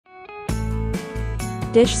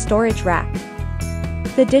Dish storage rack.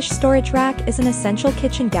 The dish storage rack is an essential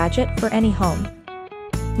kitchen gadget for any home.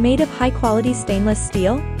 Made of high-quality stainless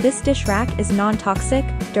steel, this dish rack is non-toxic,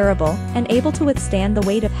 durable, and able to withstand the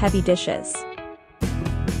weight of heavy dishes.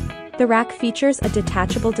 The rack features a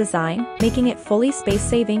detachable design, making it fully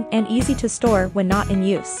space-saving and easy to store when not in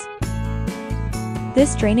use.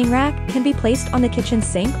 This draining rack can be placed on the kitchen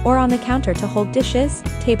sink or on the counter to hold dishes,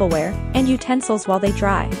 tableware, and utensils while they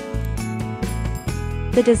dry.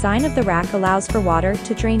 The design of the rack allows for water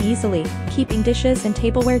to drain easily, keeping dishes and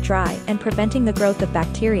tableware dry and preventing the growth of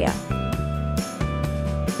bacteria.